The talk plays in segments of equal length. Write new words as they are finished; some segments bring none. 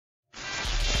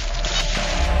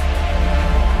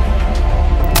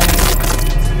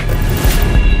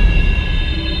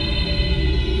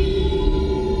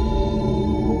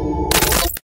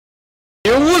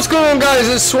Yo, what's going on, guys?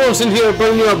 It's Swanson here,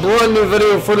 bringing you a brand new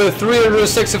video for the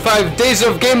 365 Days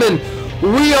of Gaming.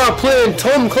 We are playing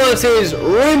Tom Clancy's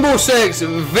Rainbow Six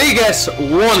Vegas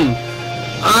 1.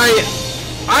 I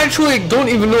actually don't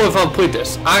even know if I've played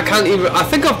this. I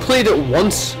think I've played it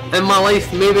once in my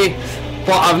life, maybe.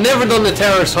 But I've never done the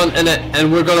terrorist hunt in it,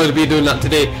 and we're going to be doing that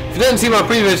today. If you didn't see my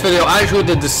previous video, I actually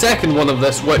did the second one of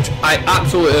this, which I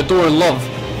absolutely adore and love.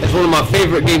 It's one of my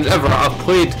favourite games ever. I've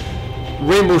played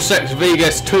Rainbow Six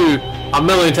Vegas 2 a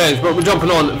million times, but we're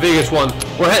jumping on Vegas 1.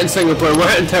 We're hitting single player, we're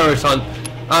hitting terrorist hunt,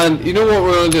 and you know what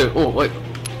we're gonna do? Oh, like,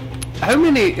 how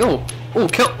many? Oh,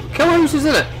 kill houses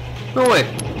in it? No way.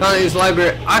 Danny's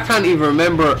library. I can't even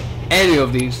remember any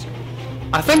of these.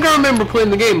 I think I remember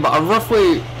playing the game, but I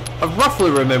roughly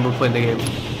remember playing the game.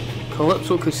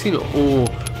 Calypso Casino. Oh,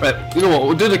 right. You know what?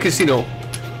 We'll do the casino.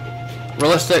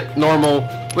 Realistic, normal.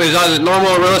 Wait, is that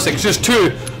normal or realistic? It's just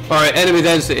two. Alright, enemy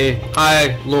density,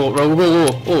 high, low, low.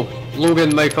 Oh,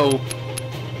 Logan, Michael.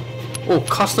 Oh,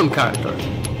 custom character.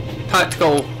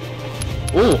 Tactical.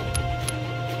 Oh,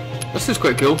 this is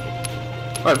quite cool.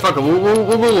 Right, fuck it, we'll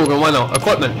go Logan, why not?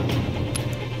 Equipment.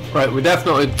 Right, we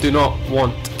definitely do not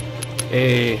want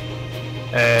a,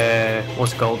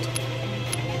 what's it called?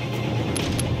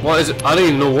 What is it? I don't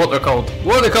even know what they're called.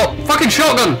 What are they called? Fucking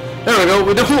shotgun! There we go,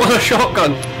 we don't want a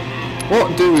shotgun.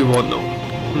 What do we want though?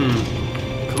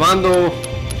 Commando.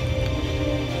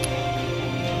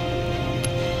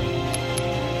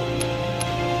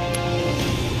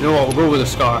 You know what? We'll go with a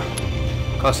scar.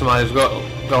 Customize. Got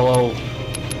a little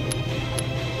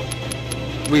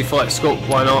reflex scope.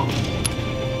 Why not?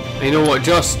 And you know what?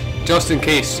 Just in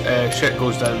case shit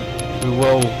goes down,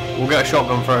 we'll get a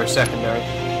shotgun for our secondary.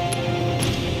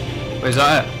 Wait, is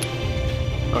that it?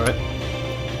 All right.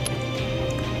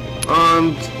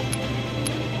 And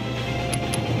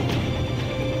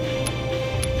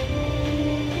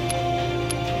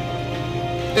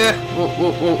yeah,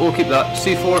 we'll keep that.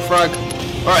 C4 frag.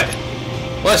 Alright,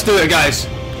 let's do it, guys.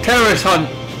 Terrorist hunt.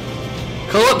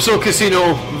 Calypso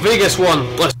Casino, Vegas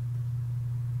 1. Let's.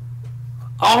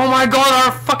 Oh my god,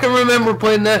 I fucking remember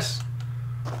playing this.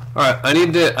 Alright, I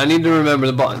need to remember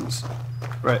the buttons.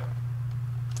 Right.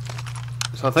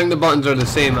 So I think the buttons are the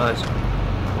same as.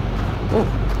 Oh.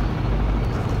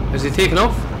 Is he taking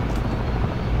off?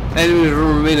 Enemies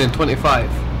remaining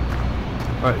 25.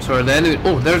 Alright, so are the enemy.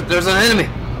 Oh, there's an enemy.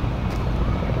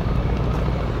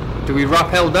 Do we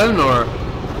rappel down or?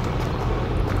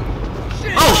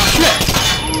 Shit. Oh shit!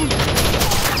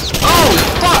 Oh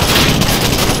fuck!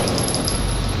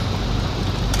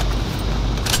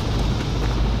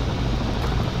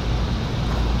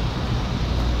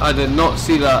 I did not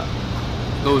see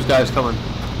those guys coming.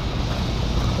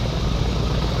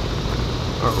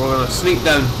 Alright, we're gonna sneak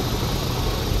down.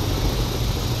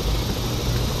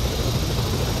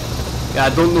 Yeah, I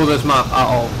don't know this map at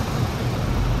all.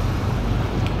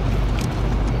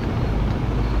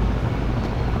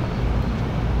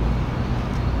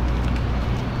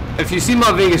 If you see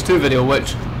my Vegas 2 video,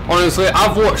 which honestly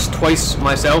I've watched twice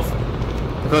myself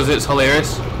because it's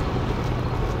hilarious.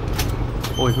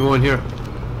 Oh, we can go in here.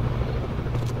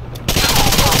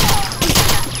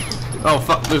 Oh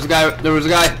fuck, there was a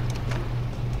guy.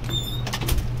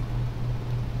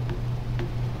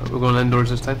 We're going indoors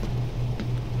this time.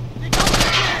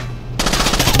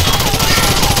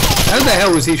 How the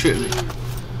hell was he shooting me?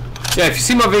 Yeah, if you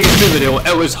see my Vegas 2 video,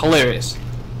 it was hilarious.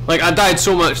 Like, I died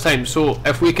so much time, so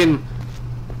if we can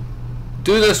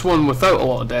do this one without a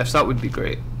lot of deaths, that would be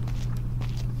great.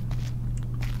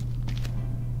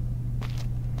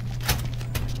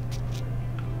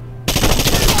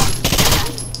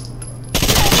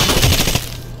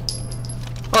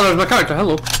 Oh, there's my character,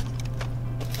 hello.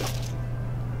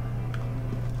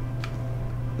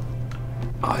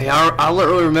 Oh yeah, I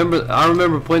literally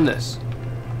remember playing this.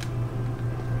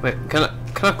 Wait, can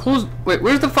I close? Wait,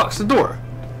 where's the fuck's the door?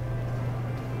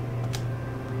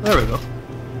 There we go.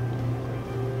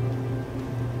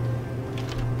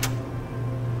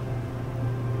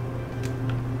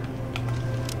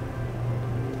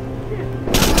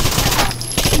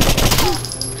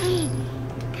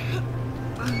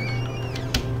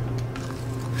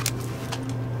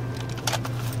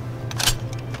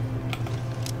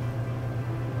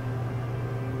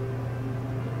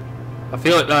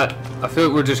 I feel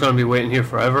like we're just gonna be waiting here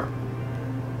forever.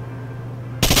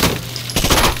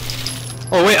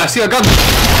 Oh wait, I see a gun!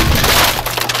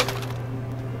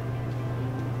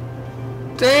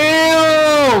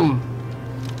 Damn!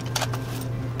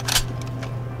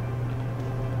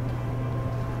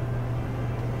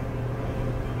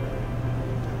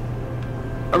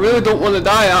 I really don't want to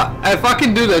die. If I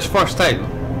can do this first time,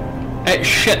 it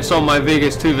shits on my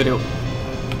Vegas 2 video.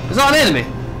 Is that an enemy?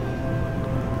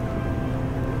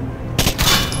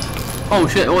 Oh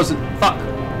shit, it wasn't. Fuck.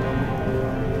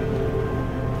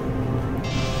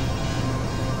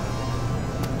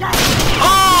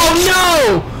 Oh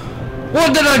no!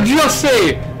 What did I just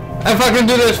say? If I can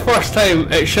do this first time,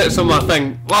 it shits on my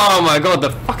thing. Oh my god,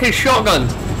 the fucking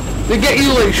shotguns. They get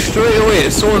you like straight away,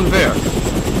 it's so unfair.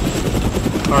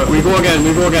 Alright, we go again,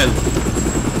 we go again.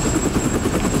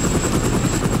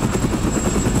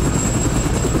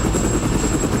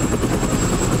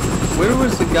 Where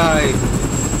was the guy?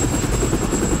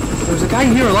 There was a guy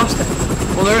here last time.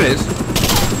 Oh, there it is.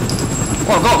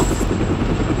 Oh, I got him.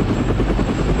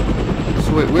 So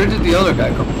wait, where did the other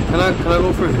guy come? Can I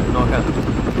go through here? No, I can't.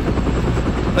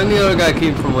 I think the other guy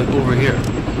came from like over here.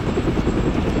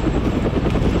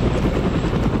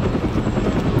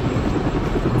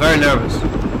 I'm very nervous.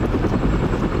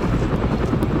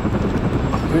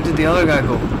 Where did the other guy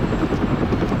go?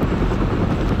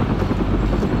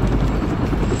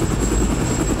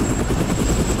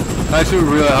 It's actually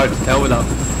really hard to tell with that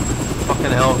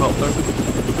fucking helicopter.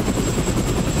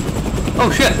 Oh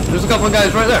shit, there's a couple of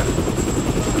guys right there.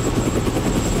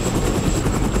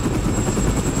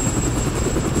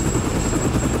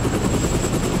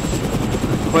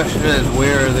 The question is,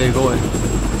 where are they going?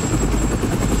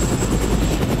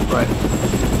 Right.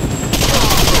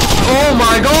 Oh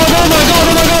my god, oh my god,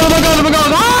 oh my god, oh my god, oh my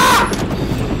god! Ah!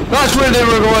 That's where they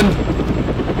were going.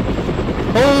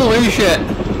 Holy shit.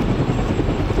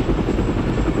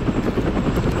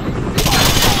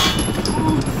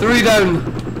 Three down.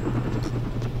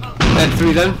 And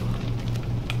 3 down.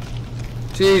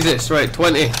 Jesus, right,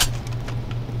 20.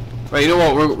 Right, you know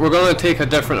what, we're gonna take a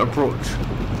different approach.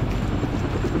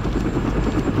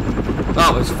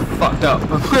 That was fucked up.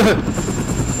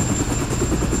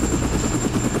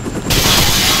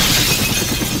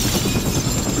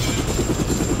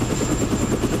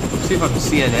 See if I can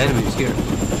see any enemies here.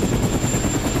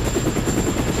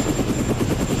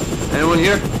 Anyone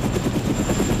here?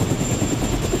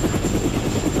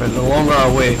 Right, the longer I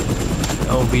wait,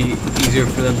 it'll be easier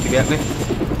for them to get me.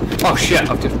 Oh shit,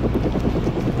 I've just...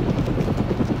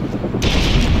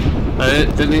 I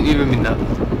didn't even mean that.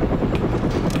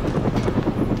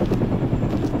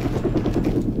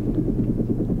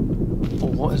 Oh,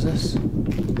 what is this?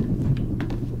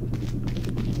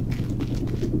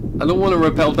 I don't want to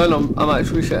rappel down, I'm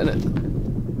actually shitting it.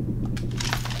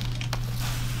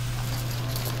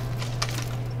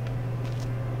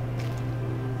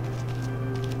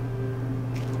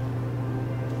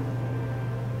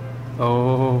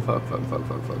 Oh, fuck.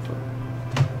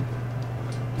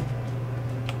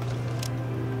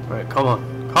 Right, come on.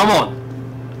 Come on!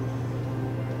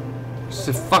 It's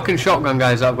the fucking shotgun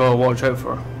guys that I've got to watch out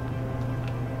for.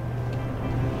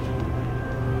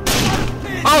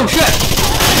 Oh shit!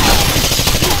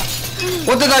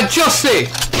 What did I just say?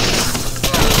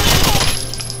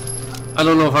 I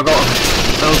don't know if I got him.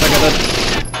 I don't think I did.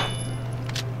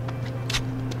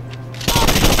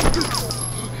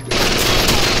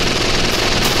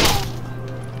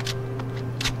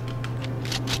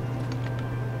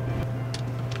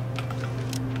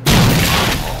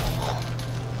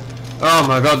 Oh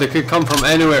my god, they could come from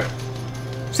anywhere.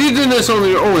 See, doing this on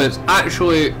your own is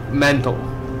actually mental.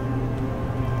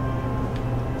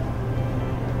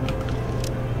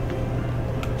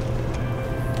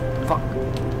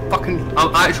 Fucking,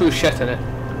 I'm actually shitting it.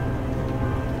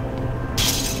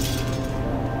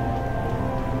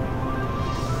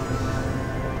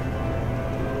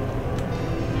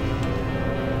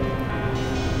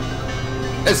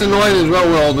 It's annoying as well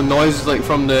with all the noises like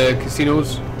from the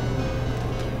casinos.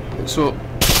 So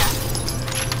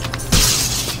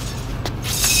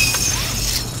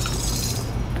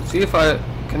see if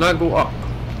can I go up?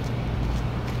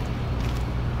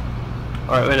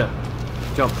 Alright, wait now.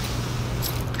 Jump.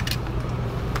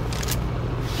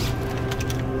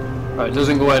 Alright, it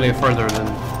doesn't go any further than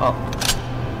up.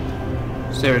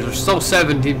 Stairs, there's still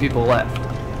 17 people left.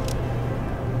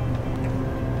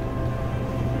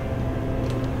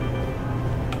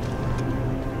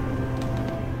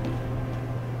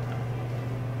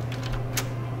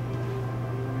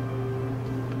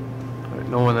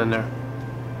 No one in there.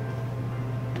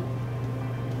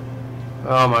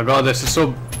 Oh my god, this is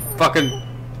so fucking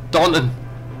daunting.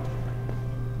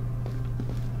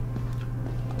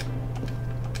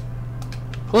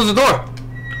 Close the door!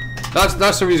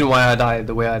 That's the reason why I die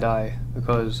the way I die.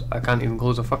 Because I can't even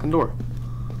close the fucking door.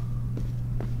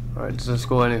 Alright, does this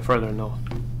go any further? No.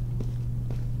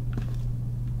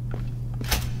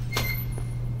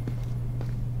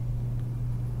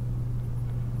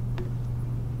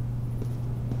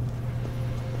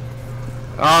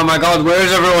 Oh my god, where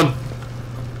is everyone?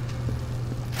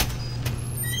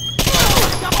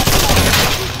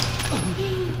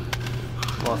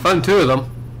 Well, I found 2 of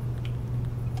them.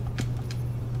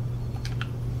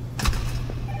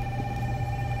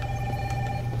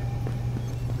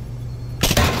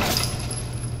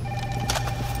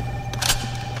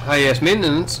 Highest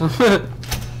maintenance. Come on!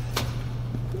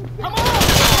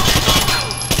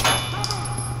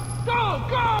 Go!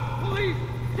 Police!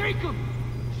 Take him!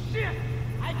 Shit!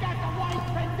 I got the white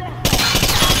pendejo!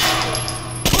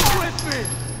 Come with me!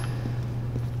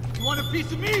 You want a piece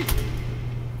of me?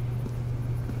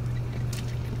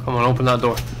 Come on, open that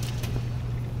door.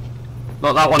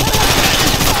 Not that one.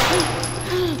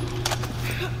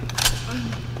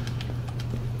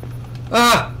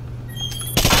 Ah!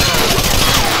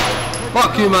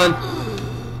 Fuck you, man.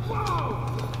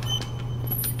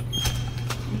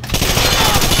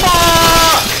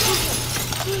 Fuck!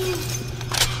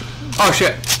 Oh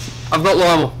shit. I've got low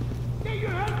ammo. Get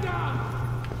your head down!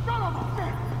 Son of a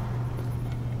bitch!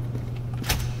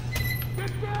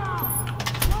 Get down!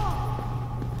 Go!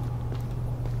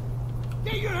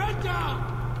 Get your head down!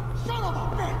 Son of a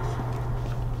bitch!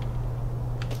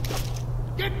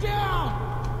 Get down!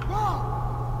 Go!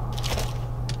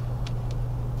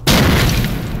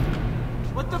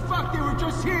 What the fuck? They were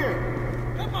just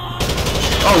here! Come on!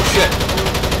 Oh shit.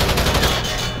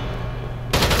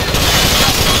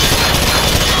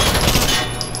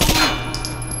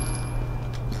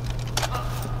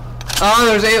 Ah,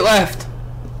 there's 8 left.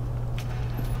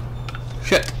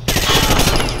 Shit.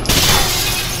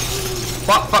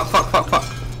 Fuck.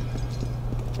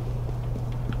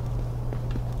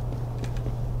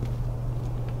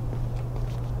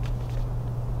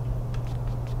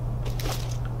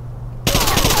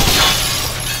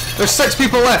 There's 6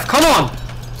 people left. Come on.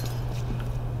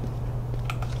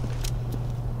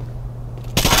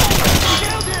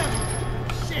 Killed him!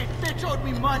 Shit, bitch owed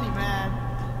me money, man.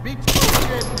 Big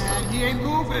shit, man. He ain't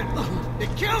moving. They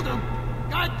killed him.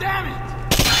 God damn it!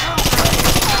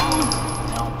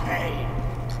 They'll pay.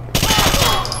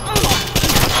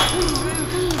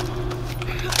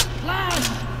 Last.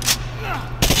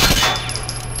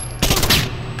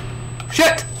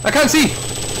 Shit. I can't see.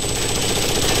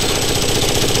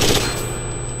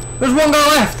 There's 1 guy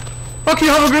left! Fuck you,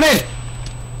 have a grenade!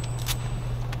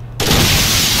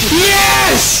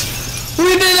 Yes!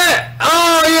 We did it!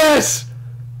 Oh yes!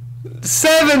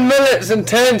 7 minutes and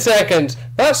 10 seconds.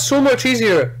 That's so much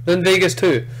easier than Vegas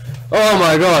 2. Oh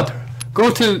my god.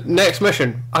 Go to next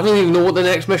mission. I don't even know what the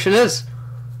next mission is.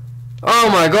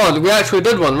 Oh my god, we actually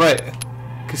did one, right.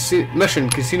 Mission,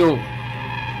 casino.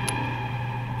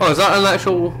 Oh, is that an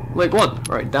actual, like, one?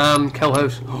 Right, damn, kill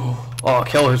house. Oh,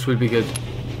 kill house would be good.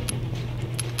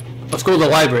 Let's go to the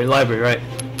library, right.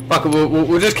 Fuck it,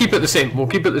 we'll just keep it the same. We'll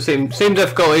keep it the same. Same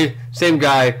difficulty, same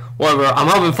guy, whatever. I'm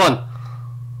having fun.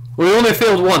 We only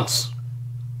failed once.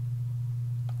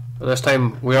 But this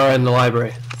time, we are in the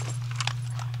library.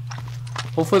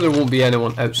 Hopefully there won't be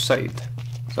anyone outside.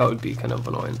 That would be kind of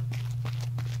annoying.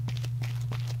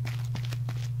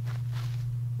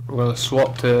 We're going to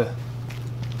swap to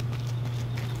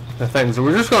the things.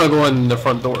 We're just going to go in the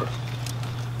front door.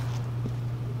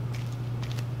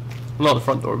 Not the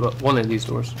front door, but one of these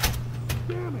doors.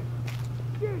 Damn it!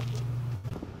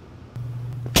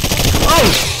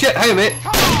 Oh shit! Hey mate!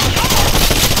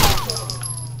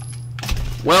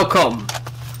 Welcome!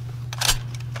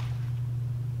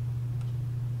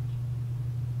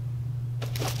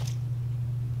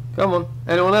 Come on,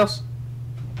 anyone else?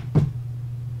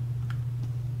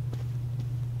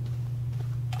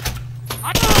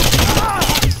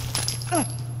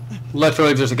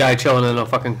 Literally just a guy chilling in a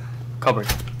fucking cupboard.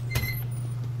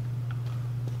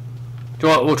 Do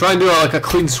you want, we'll try and do like a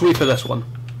clean sweep of this one.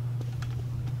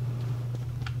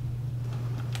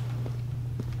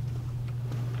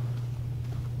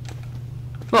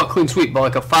 Not a clean sweep, but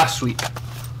like a fast sweep.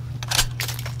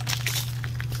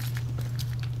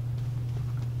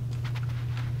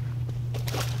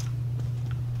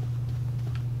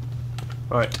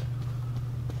 Right.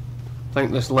 I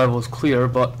think this level is clear,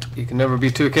 but you can never be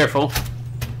too careful.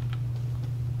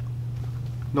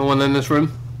 No one in this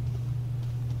room.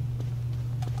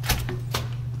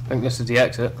 I think this is the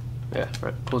exit. Yeah,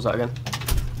 right, close that again.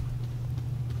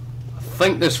 I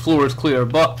think this floor is clear,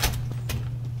 but...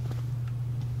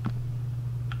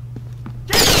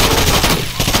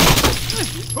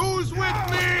 Who's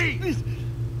with me?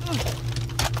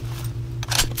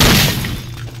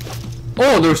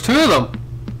 Oh, there's 2 of them!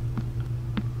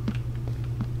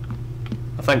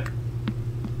 I think.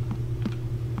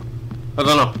 I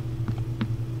don't know.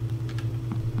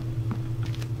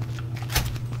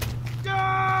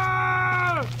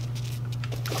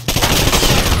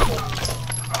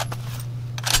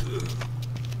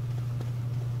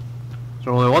 Is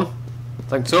there only one?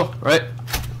 Think so, right?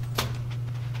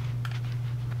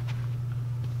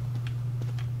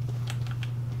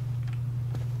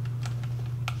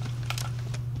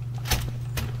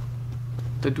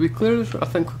 Did we clear this? I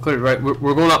think we cleared it, right.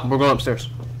 We're going up. We're going upstairs.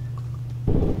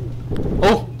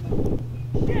 Oh!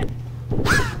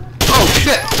 Oh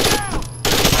shit!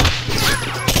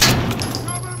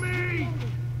 Cover me!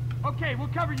 Okay, we'll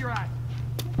cover your ass.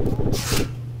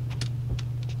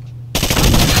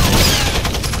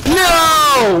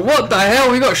 No! What the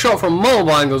hell? We got shot from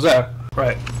multiple angles there.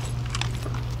 Right.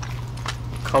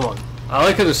 Come on. I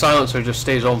like how the silencer just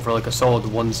stays on for like a solid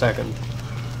 1 second.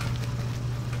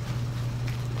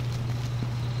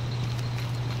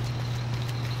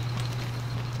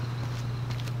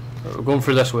 Right, we're going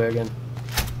for this way again.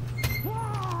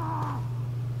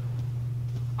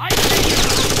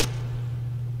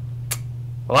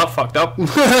 Well, that fucked up.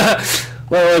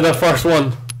 Literally the first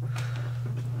one.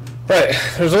 Right,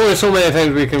 there's only so many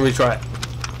times we can retry it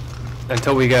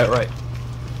until we get it right.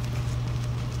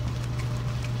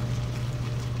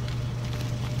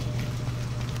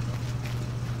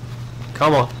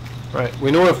 Come on. Right,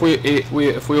 we know if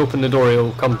we open the door,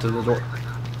 he'll come to the door.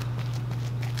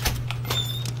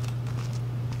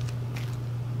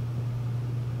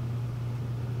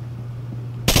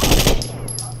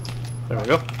 There we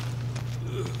go.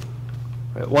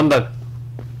 Right, one done.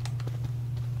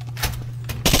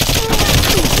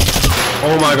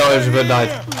 Oh my god, there's a bit died.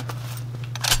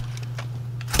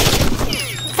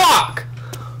 Fuck!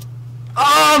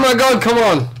 Oh my god, come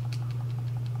on!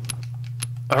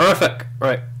 Horrific.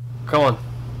 Right, come on.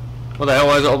 What the hell,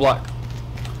 why is it all black?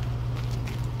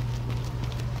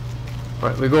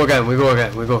 Right, we go again, we go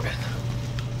again, we go again.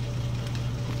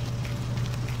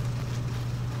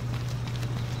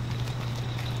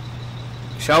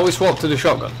 Shall we swap to the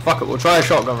shotgun? Fuck it, we'll try a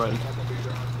shotgun round.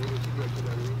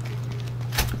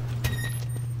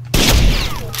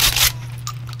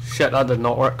 Shit, that did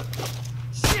not work.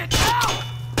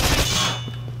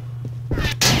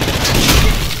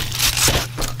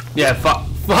 Yeah, fuck.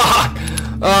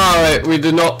 Alright, we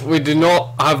do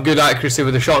not have good accuracy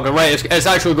with the shotgun. Right, it's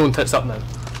actually going tits up now.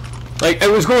 Like, it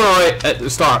was going alright at the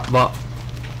start, but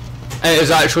it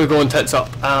is actually going tits up,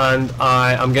 and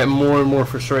I am getting more and more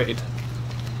frustrated.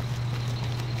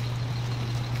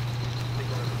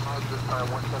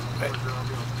 Right.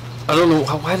 I don't know,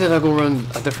 why did I go around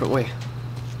a different way?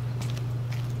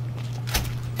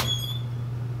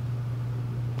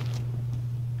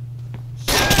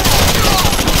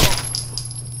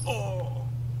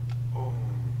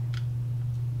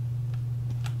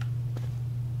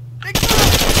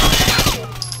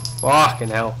 Fucking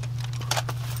hell.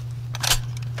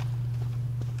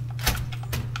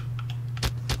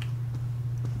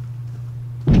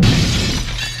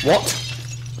 What?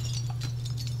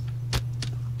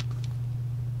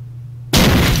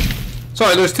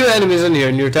 Sorry, there's 2 enemies in here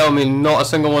and you're telling me not a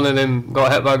single one of them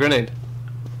got hit by a grenade?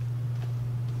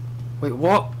 Wait,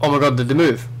 what? Oh my god, did they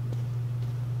move?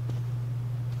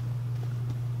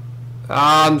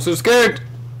 I'm so scared.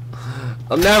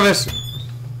 I'm nervous.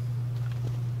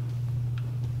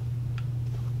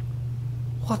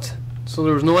 What? So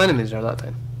there was no enemies there that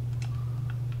time?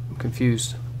 I'm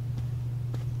confused.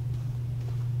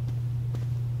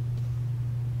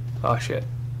 Oh shit.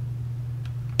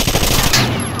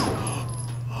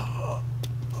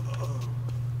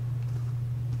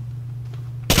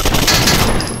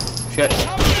 Shit.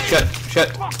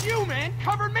 Fuck you, man!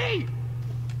 Cover me!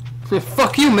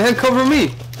 Fuck you, man! Cover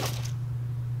me!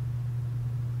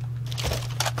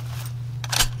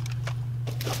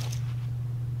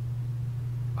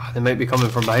 They might be coming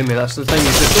from behind me. That's the thing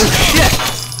you just... Oh shit!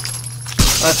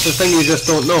 That's the thing you just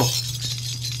don't know.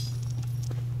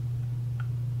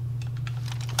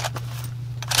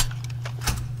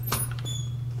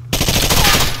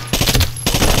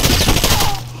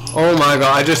 Oh my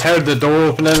god, I just heard the door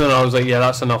opening and I was like, yeah,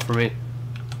 that's enough for me.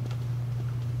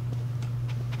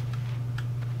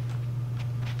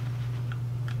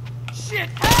 Shit!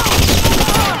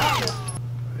 Help!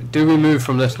 Do we move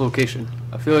from this location?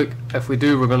 I feel like if we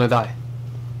do, we're gonna die.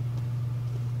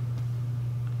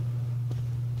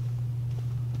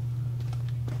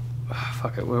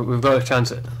 Fuck it, we've got to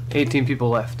chance it. 18 people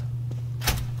left.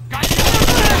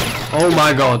 Oh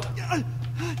my god.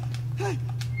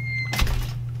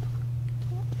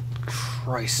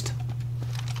 Christ.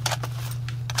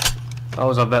 That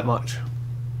was a bit much.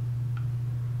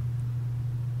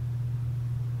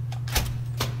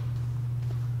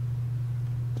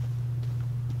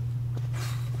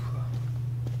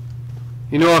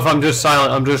 You know, if I'm just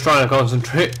silent, I'm just trying to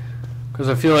concentrate. Because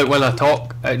I feel like when I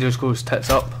talk, it just goes tits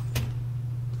up.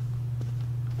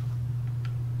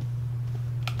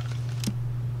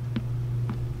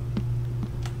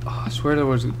 swear there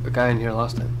was a guy in here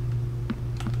last time.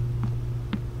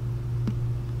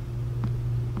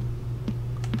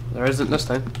 There isn't this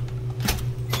time.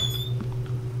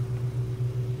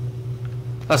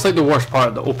 That's like the worst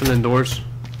part, the opening doors.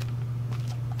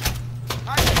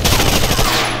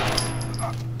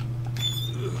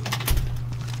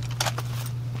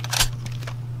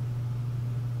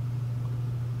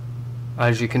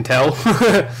 As you can tell.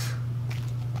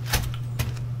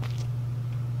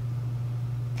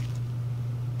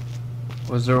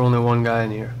 Was there only one guy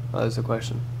in here? That is the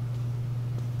question.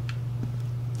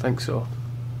 I think so.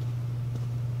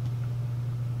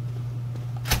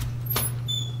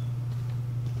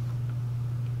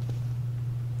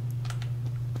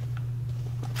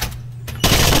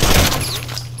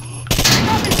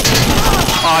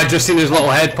 Oh, I just seen his little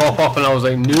head pop up and I was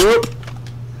like, nope.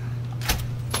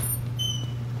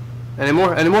 Any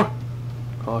more? Any more?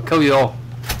 Oh, I'll kill you all.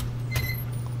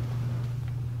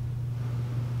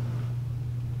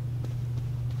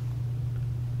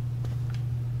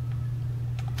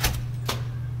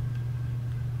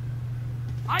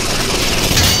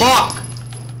 Fuck!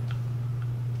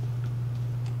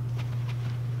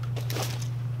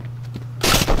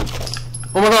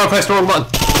 Oh my god, I pressed the wrong button.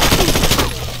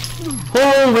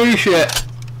 Holy shit.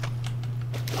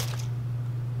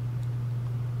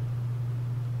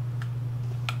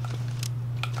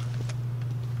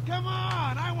 Come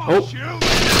on, I won't shoot.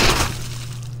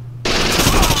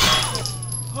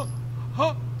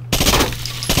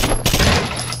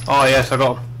 Oh yes, I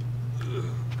got him.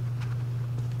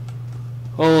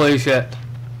 Holy shit.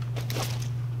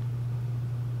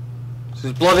 This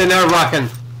is bloody nerve-wracking.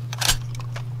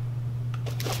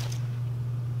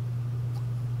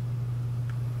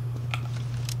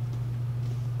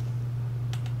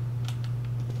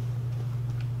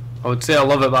 I would say I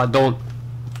love it, but I don't.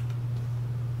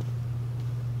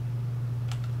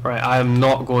 Right, I am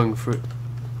not going through.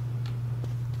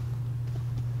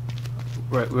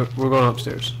 Right, we're going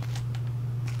upstairs.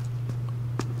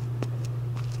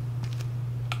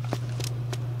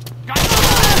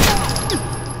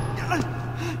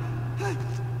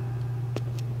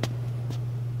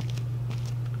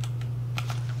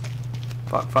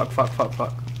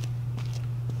 Fuck.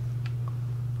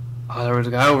 Oh, there was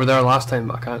a guy over there last time,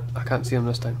 but I can't see him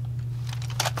this time.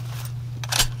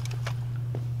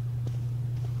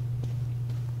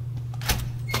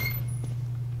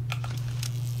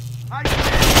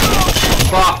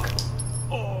 Fuck!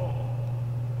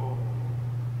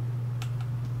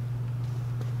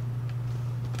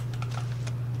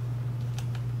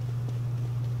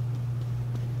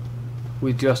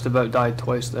 We just about died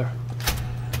twice there.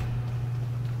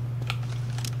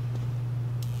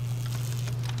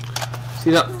 See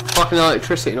that fucking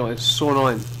electricity noise? It's so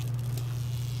annoying.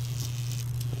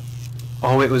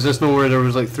 Oh wait, was this nowhere there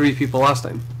was like 3 people last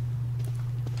time?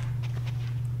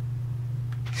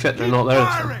 Shit, they're not there this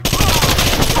time.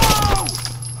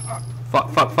 Fuck.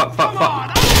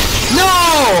 No!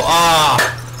 Ah!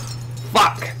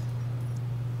 Fuck!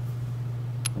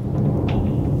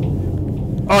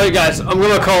 Alright guys, I'm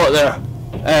gonna call it there.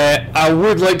 I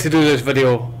would like to do this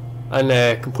video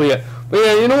and complete it. But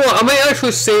yeah, you know what? I might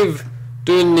actually save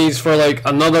doing these for like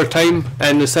another time,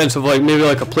 in the sense of like maybe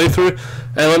like a playthrough,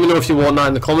 and let me know if you want that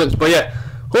in the comments. But yeah,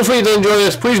 hopefully you did enjoy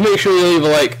this. Please make sure you leave a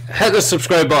like, hit the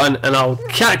subscribe button, and I'll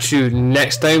catch you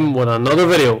next time with another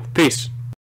video. Peace.